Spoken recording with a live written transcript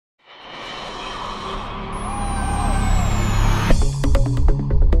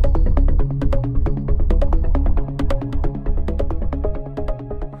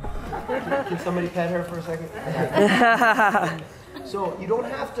pet her for a second? So you don't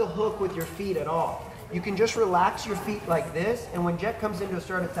have to hook with your feet at all. You can just relax your feet like this, and when Jet comes in to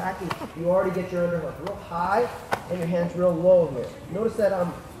start attacking, you already get your underhook real high and your hands real low here. Notice that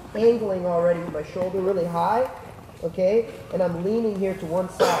I'm angling already with my shoulder really high, okay? And I'm leaning here to one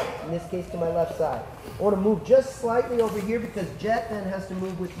side, in this case to my left side. I want to move just slightly over here because Jet then has to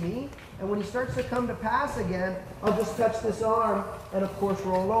move with me. And when he starts to come to pass again, I'll just touch this arm and of course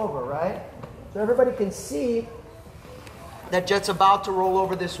roll over, right? So everybody can see that Jet's about to roll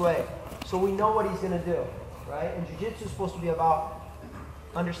over this way. So we know what he's going to do, right? And jiu-jitsu is supposed to be about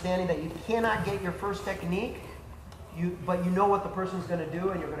understanding that you cannot get your first technique, but you know what the person's going to do,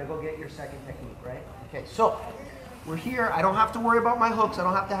 and you're going to go get your second technique, right? Okay, so we're here. I don't have to worry about my hooks. I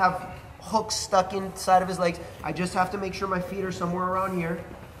don't have to have hooks stuck inside of his legs. I just have to make sure my feet are somewhere around here.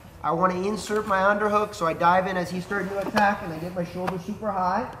 I want to insert my underhook, so I dive in as he's starting to attack, and I get my shoulder super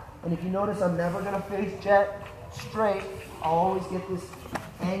high. And if you notice, I'm never going to face Jet straight. I'll always get this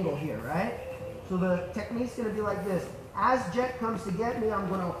angle here, right? So the technique's going to be like this. As Jet comes to get me, I'm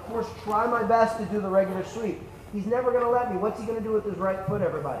going to, of course, try my best to do the regular sweep. He's never going to let me. What's he going to do with his right foot,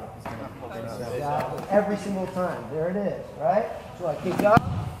 everybody? He's going to pull it up. Every single time. There it is, right? So I kick up,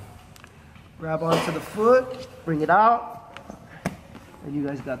 grab onto the foot, bring it out, and you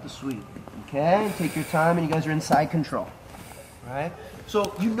guys got the sweep. Okay? And take your time, and you guys are in side control. Right?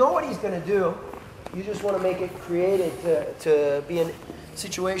 So you know what he's going to do. You just want to make it created to be in a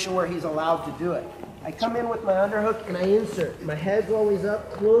situation where he's allowed to do it. I come in with my underhook and I insert. My head's always up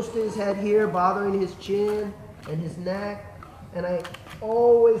close to his head here, bothering his chin and his neck. And I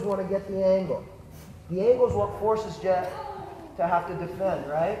always want to get the angle. The angle is what forces Jet to have to defend,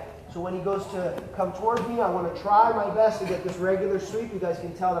 right? So when he goes to come towards me, I want to try my best to get this regular sweep. You guys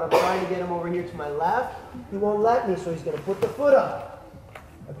can tell that I'm trying to get him over here to my left. He won't let me, so he's going to put the foot up.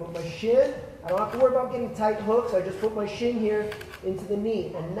 I put my shin. I don't have to worry about getting tight hooks. I just put my shin here into the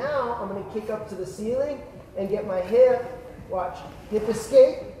knee. And now I'm going to kick up to the ceiling and get my hip, watch, hip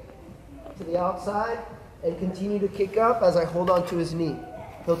escape to the outside and continue to kick up as I hold on to his knee.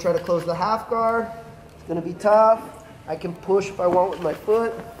 He'll try to close the half guard. It's going to be tough. I can push if I want with my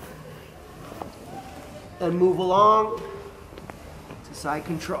foot and move along to side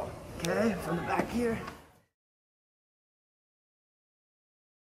control. Okay, from the back here.